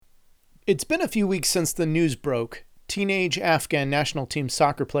It's been a few weeks since the news broke. Teenage Afghan national team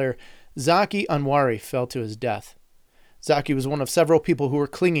soccer player Zaki Anwari fell to his death. Zaki was one of several people who were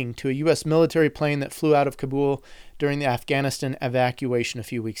clinging to a U.S. military plane that flew out of Kabul during the Afghanistan evacuation a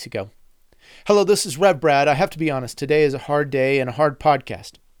few weeks ago. Hello, this is Rev Brad. I have to be honest, today is a hard day and a hard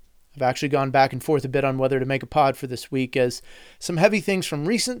podcast. I've actually gone back and forth a bit on whether to make a pod for this week, as some heavy things from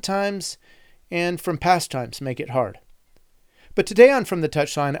recent times and from past times make it hard. But today on From the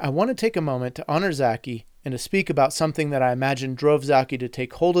Touchline, I want to take a moment to honor Zaki and to speak about something that I imagine drove Zaki to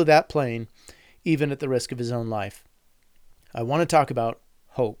take hold of that plane, even at the risk of his own life. I want to talk about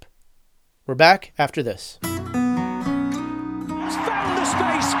hope. We're back after this. He's found the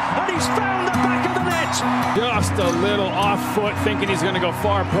space, and he's found the back of the net. Just a little off foot, thinking he's going to go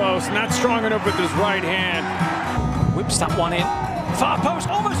far post. Not strong enough with his right hand. Whips that one in. Far post,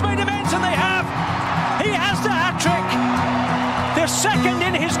 almost made him ends, and they have. He has the hat-trick. The second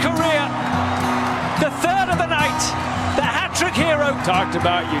in his career. The third of the night. The hat-trick hero. Talked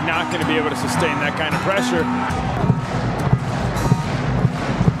about you're not going to be able to sustain that kind of pressure.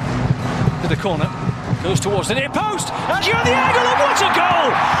 To the corner. Goes towards the near post. And you're at the angle, and what a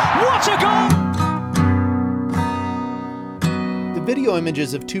goal! What a goal! The video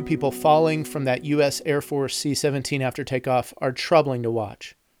images of two people falling from that U.S. Air Force C-17 after takeoff are troubling to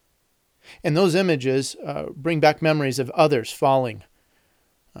watch. And those images bring back memories of others falling.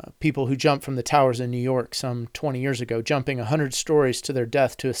 People who jumped from the towers in New York some 20 years ago, jumping 100 stories to their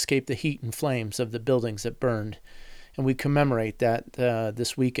death to escape the heat and flames of the buildings that burned. And we commemorate that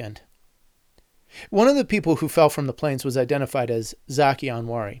this weekend. One of the people who fell from the planes was identified as Zaki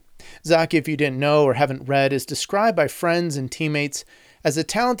Anwari. Zaki, if you didn't know or haven't read, is described by friends and teammates as a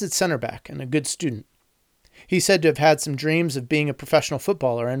talented center back and a good student. He's said to have had some dreams of being a professional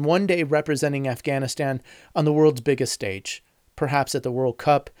footballer and one day representing Afghanistan on the world's biggest stage, perhaps at the World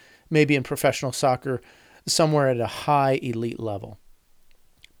Cup, maybe in professional soccer, somewhere at a high elite level.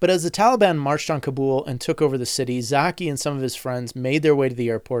 But as the Taliban marched on Kabul and took over the city, Zaki and some of his friends made their way to the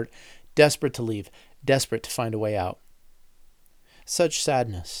airport, desperate to leave, desperate to find a way out. Such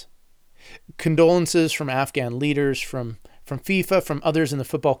sadness. Condolences from Afghan leaders, from FIFA, from others in the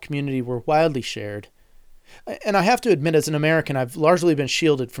football community were widely shared. And I have to admit, as an American, I've largely been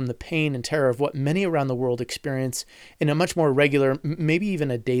shielded from the pain and terror of what many around the world experience in a much more regular, maybe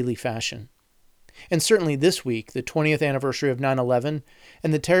even a daily fashion. And certainly this week, the 20th anniversary of 9/11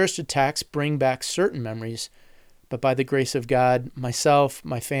 and the terrorist attacks bring back certain memories, but by the grace of God, myself,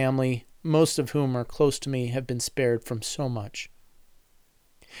 my family, most of whom are close to me, have been spared from so much.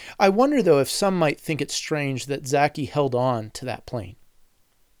 I wonder, though, if some might think it strange that Zaki held on to that plane.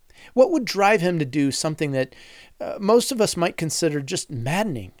 What would drive him to do something that most of us might consider just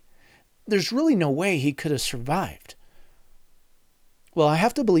maddening? There's really no way he could have survived. Well, I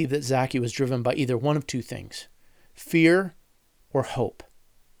have to believe that Zaki was driven by either one of two things: fear or hope.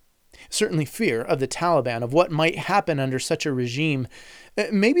 Certainly fear of the Taliban, of what might happen under such a regime.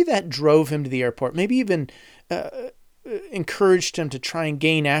 Maybe that drove him to the airport, maybe even encouraged him to try and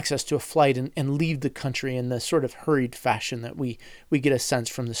gain access to a flight and leave the country in the sort of hurried fashion that we get a sense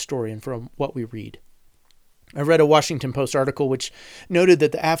from the story and from what we read. I read a Washington Post article which noted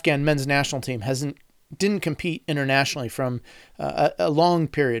that the Afghan men's national team didn't compete internationally from a long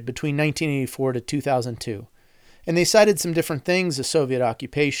period between 1984 to 2002. And they cited some different things: the Soviet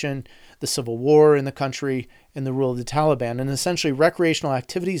occupation, the civil war in the country, and the rule of the Taliban. And essentially, recreational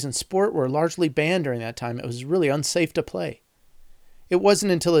activities and sport were largely banned during that time. It was really unsafe to play. It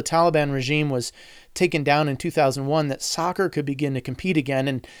wasn't until the Taliban regime was taken down in 2001 that soccer could begin to compete again.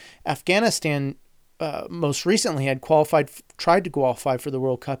 And Afghanistan most recently had tried to qualify for the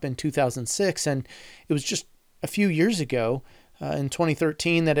World Cup in 2006. And it was just a few years ago, in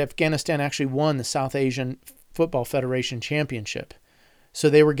 2013, that Afghanistan actually won the South Asian Football Federation Championship. So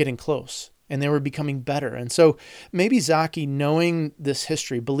they were getting close and they were becoming better. And so maybe Zaki, knowing this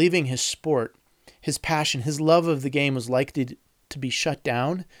history, believing his sport, his passion, his love of the game was likely to be shut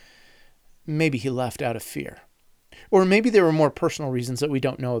down, maybe he left out of fear. Or maybe there were more personal reasons that we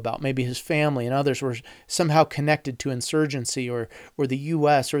don't know about. Maybe his family and others were somehow connected to insurgency or the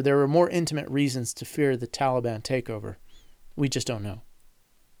U.S., or there were more intimate reasons to fear the Taliban takeover. We just don't know.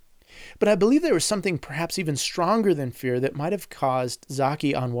 But I believe there was something perhaps even stronger than fear that might have caused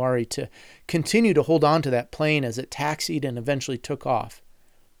Zaki Anwari to continue to hold on to that plane as it taxied and eventually took off.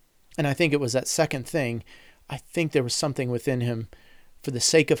 And I think it was that second thing. I think there was something within him, for the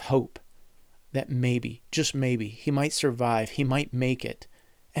sake of hope, that maybe, just maybe, he might survive, he might make it,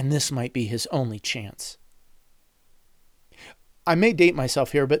 and this might be his only chance. I may date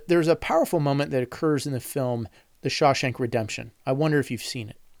myself here, but there's a powerful moment that occurs in the film The Shawshank Redemption. I wonder if you've seen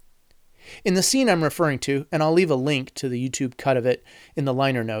it. In the scene I'm referring to, and I'll leave a link to the YouTube cut of it in the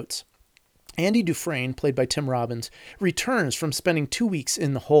liner notes, Andy Dufresne, played by Tim Robbins, returns from spending 2 weeks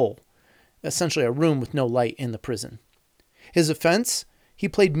in the hole, essentially a room with no light in the prison. His offense? He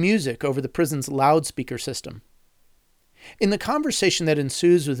played music over the prison's loudspeaker system. In the conversation that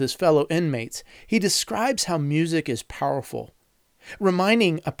ensues with his fellow inmates, he describes how music is powerful,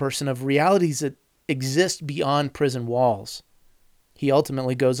 reminding a person of realities that exist beyond prison walls. He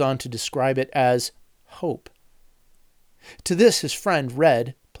ultimately goes on to describe it as hope. To this, his friend,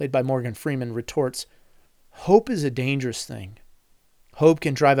 Red, played by Morgan Freeman, retorts, "Hope is a dangerous thing. Hope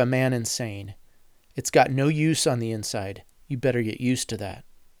can drive a man insane. It's got no use on the inside. You better get used to that."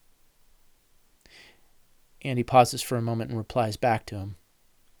 Andy pauses for a moment and replies back to him,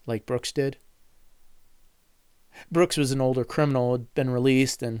 like Brooks did. Brooks was an older criminal, had been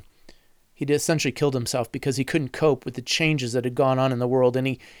released, and he'd essentially killed himself because he couldn't cope with the changes that had gone on in the world, and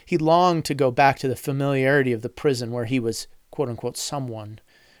he longed to go back to the familiarity of the prison where he was, quote-unquote, someone,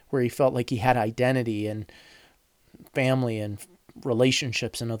 where he felt like he had identity and family and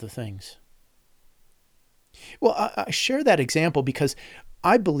relationships and other things. Well, I share that example because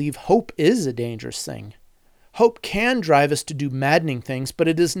I believe hope is a dangerous thing. Hope can drive us to do maddening things, but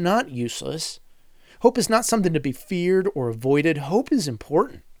it is not useless. Hope is not something to be feared or avoided. Hope is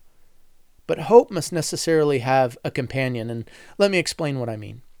important. But hope must necessarily have a companion, and let me explain what I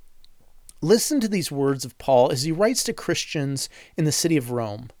mean. Listen to these words of Paul as he writes to Christians in the city of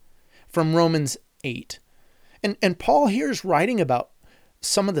Rome, from Romans 8. And Paul here is writing about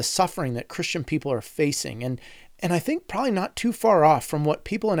some of the suffering that Christian people are facing, and I think probably not too far off from what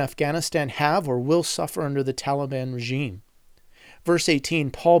people in Afghanistan have or will suffer under the Taliban regime. Verse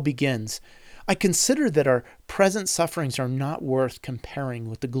 18, Paul begins, "I consider that our present sufferings are not worth comparing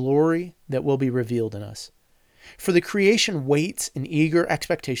with the glory that will be revealed in us. For the creation waits in eager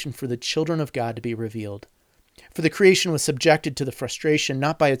expectation for the children of God to be revealed. For the creation was subjected to the frustration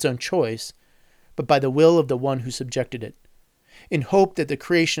not by its own choice, but by the will of the one who subjected it, in hope that the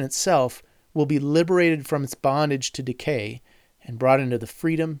creation itself will be liberated from its bondage to decay and brought into the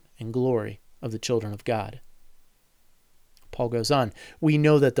freedom and glory of the children of God." Paul goes on, "We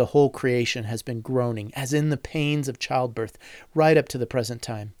know that the whole creation has been groaning, as in the pains of childbirth, right up to the present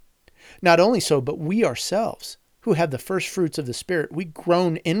time. Not only so, but we ourselves, who have the first fruits of the Spirit, we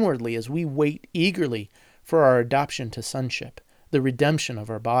groan inwardly as we wait eagerly for our adoption to sonship, the redemption of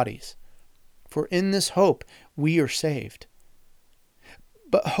our bodies. For in this hope we are saved.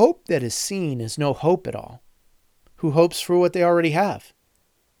 But hope that is seen is no hope at all. Who hopes for what they already have?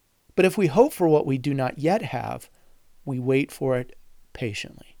 But if we hope for what we do not yet have, we wait for it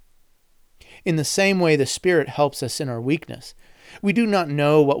patiently. In the same way, the Spirit helps us in our weakness. We do not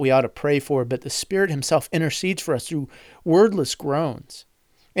know what we ought to pray for, but the Spirit himself intercedes for us through wordless groans.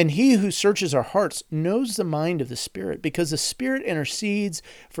 And he who searches our hearts knows the mind of the Spirit, because the Spirit intercedes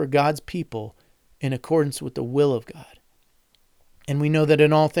for God's people in accordance with the will of God. And we know that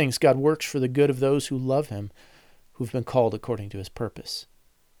in all things God works for the good of those who love him, who've been called according to his purpose."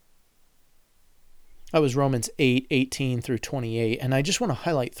 That was Romans 8:18 through 28, and I just want to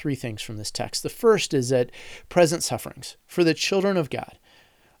highlight 3 things from this text. The first is that present sufferings for the children of God,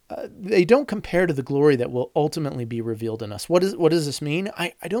 they don't compare to the glory that will ultimately be revealed in us. What does this mean?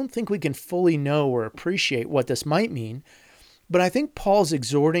 I don't think we can fully know or appreciate what this might mean, but I think Paul's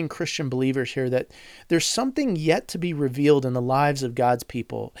exhorting Christian believers here that there's something yet to be revealed in the lives of God's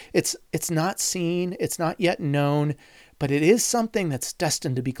people. It's not seen, it's not yet known, but it is something that's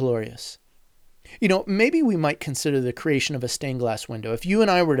destined to be glorious. You know, maybe we might consider the creation of a stained glass window. If you and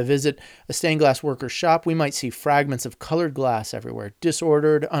I were to visit a stained glass worker's shop, we might see fragments of colored glass everywhere,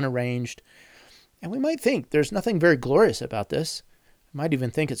 disordered, unarranged. And we might think there's nothing very glorious about this. We might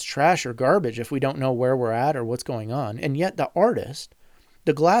even think it's trash or garbage if we don't know where we're at or what's going on. And yet the artist,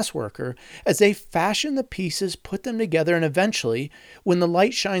 the glass worker, as they fashion the pieces, put them together, and eventually, when the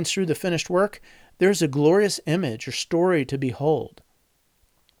light shines through the finished work, there's a glorious image or story to behold.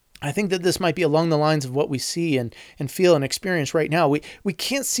 I think that this might be along the lines of what we see and feel and experience right now. We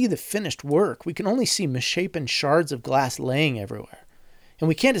can't see the finished work. We can only see misshapen shards of glass laying everywhere. And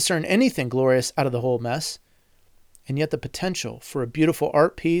we can't discern anything glorious out of the whole mess. And yet the potential for a beautiful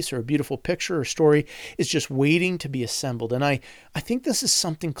art piece or a beautiful picture or story is just waiting to be assembled. And I think this is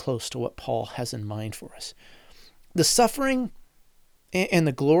something close to what Paul has in mind for us. The suffering and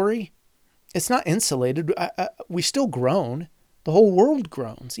the glory, it's not insulated. We still groan. The whole world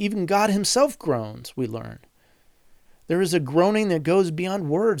groans. Even God himself groans, we learn. There is a groaning that goes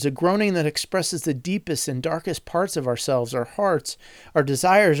beyond words, a groaning that expresses the deepest and darkest parts of ourselves, our hearts, our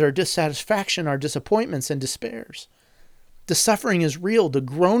desires, our dissatisfaction, our disappointments and despairs. The suffering is real. The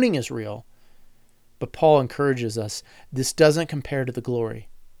groaning is real. But Paul encourages us, this doesn't compare to the glory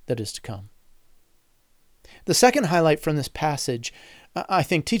that is to come. The second highlight from this passage, I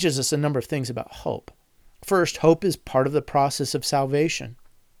think, teaches us a number of things about hope. First, hope is part of the process of salvation.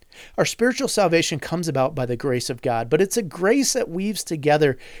 Our spiritual salvation comes about by the grace of God, but it's a grace that weaves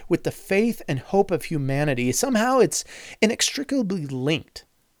together with the faith and hope of humanity. Somehow it's inextricably linked.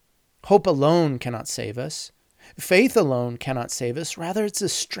 Hope alone cannot save us. Faith alone cannot save us. Rather, it's a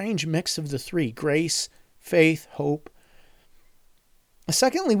strange mix of the three: grace, faith, hope.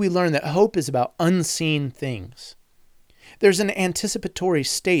 Secondly, we learn that hope is about unseen things. There's an anticipatory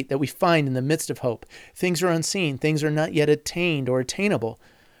state that we find in the midst of hope. Things are unseen. Things are not yet attained or attainable.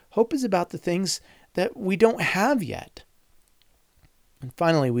 Hope is about the things that we don't have yet. And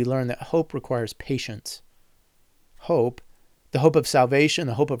finally, we learn that hope requires patience. Hope, the hope of salvation,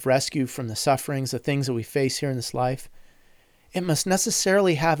 the hope of rescue from the sufferings, the things that we face here in this life, it must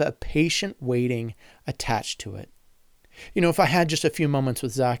necessarily have a patient waiting attached to it. You know, if I had just a few moments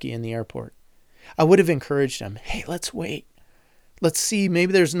with Zaki in the airport, I would have encouraged him, hey, let's wait. Let's see,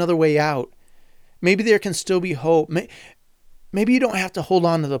 maybe there's another way out. Maybe there can still be hope. Maybe you don't have to hold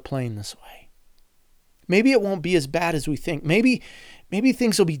on to the plane this way. Maybe it won't be as bad as we think. Maybe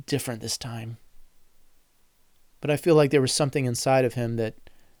things will be different this time. But I feel like there was something inside of him,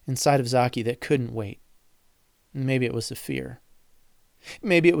 inside of Zaki, that couldn't wait. Maybe it was the fear.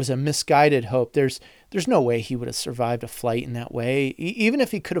 Maybe it was a misguided hope. There's no way he would have survived a flight in that way, even if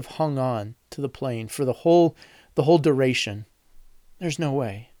he could have hung on to the plane for the whole duration. There's no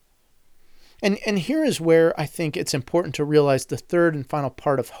way. And here is where I think it's important to realize the third and final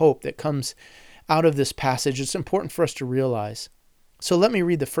part of hope that comes out of this passage. It's important for us to realize. So let me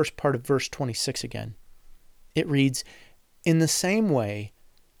read the first part of verse 26 again. It reads, "In the same way,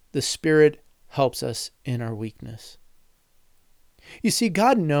 the Spirit helps us in our weakness." You see,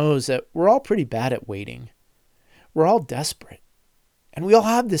 God knows that we're all pretty bad at waiting. We're all desperate. And we all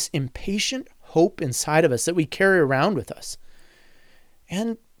have this impatient hope inside of us that we carry around with us.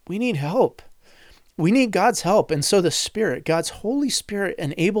 And we need help. We need God's help. And so the Spirit, God's Holy Spirit,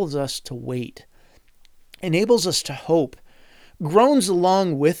 enables us to wait, enables us to hope, groans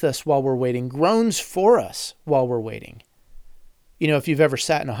along with us while we're waiting, groans for us while we're waiting. You know, if you've ever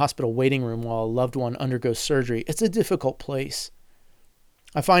sat in a hospital waiting room while a loved one undergoes surgery, it's a difficult place.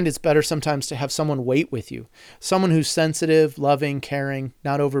 I find it's better sometimes to have someone wait with you, someone who's sensitive, loving, caring,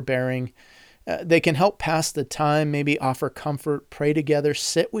 not overbearing. They can help pass the time, maybe offer comfort, pray together,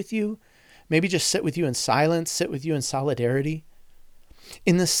 sit with you, maybe just sit with you in silence, sit with you in solidarity.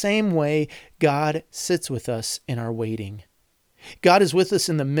 In the same way, God sits with us in our waiting. God is with us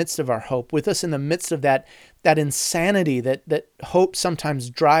in the midst of our hope, with us in the midst of that insanity that hope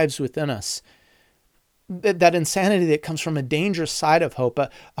sometimes drives within us. That insanity that comes from a dangerous side of hope, a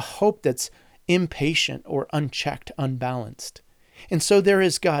hope that's impatient or unchecked, unbalanced. And so there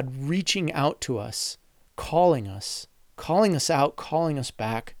is God reaching out to us, calling us out, calling us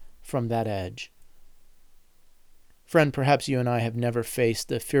back from that edge. Friend, perhaps you and I have never faced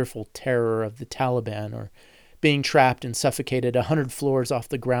the fearful terror of the Taliban or being trapped and suffocated 100 floors off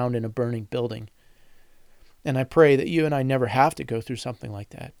the ground in a burning building. And I pray that you and I never have to go through something like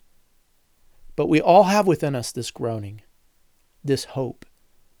that. But we all have within us this groaning, this hope,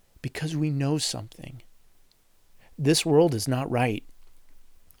 because we know something. This world is not right.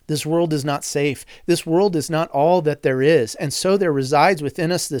 This world is not safe. This world is not all that there is. And so there resides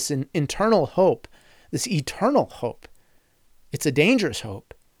within us this internal hope, this eternal hope. It's a dangerous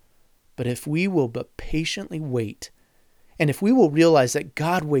hope. But if we will but patiently wait, and if we will realize that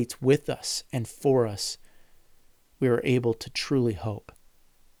God waits with us and for us, we are able to truly hope.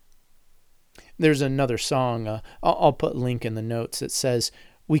 There's another song, I'll put a link in the notes, that says,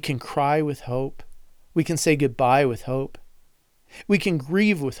 we can cry with hope. We can say goodbye with hope. We can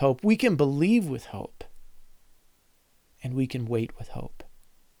grieve with hope. We can believe with hope. And we can wait with hope.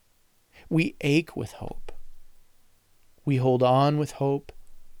 We ache with hope. We hold on with hope.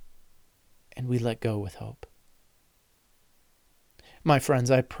 And we let go with hope. My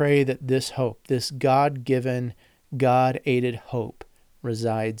friends, I pray that this hope, this God-given, God-aided hope,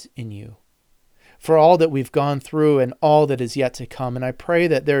 resides in you. For all that we've gone through and all that is yet to come. And I pray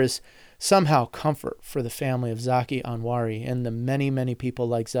that there is somehow comfort for the family of Zaki Anwari and the many, many people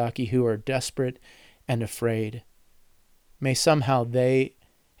like Zaki who are desperate and afraid. May somehow they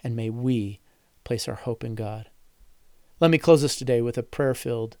and may we place our hope in God. Let me close this today with a prayer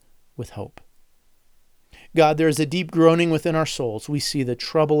filled with hope. God, there is a deep groaning within our souls. We see the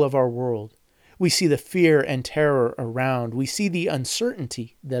trouble of our world. We see the fear and terror around. We see the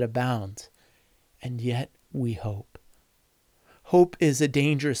uncertainty that abounds. And yet we hope. Hope is a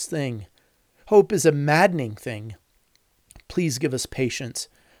dangerous thing. Hope is a maddening thing. Please give us patience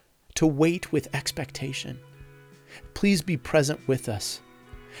to wait with expectation. Please be present with us,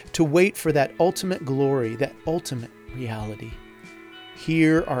 to wait for that ultimate glory, that ultimate reality.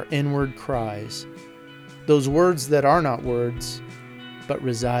 Hear our inward cries, those words that are not words, but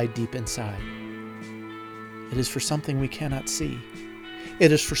reside deep inside. It is for something we cannot see.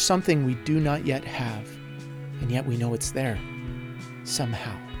 It is for something we do not yet have, and yet we know it's there,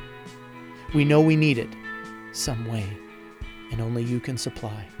 somehow. We know we need it, some way, and only you can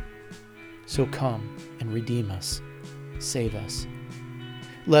supply. So come and redeem us, save us.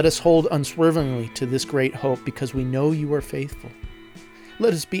 Let us hold unswervingly to this great hope because we know you are faithful.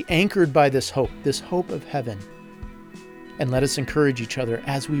 Let us be anchored by this hope of heaven. And let us encourage each other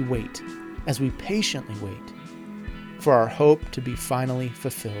as we wait, as we patiently wait, for our hope to be finally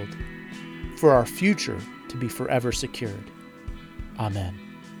fulfilled, for our future to be forever secured. Amen.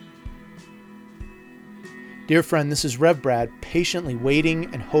 Dear friend, this is Rev Brad, patiently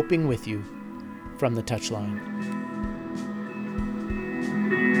waiting and hoping with you from the touchline.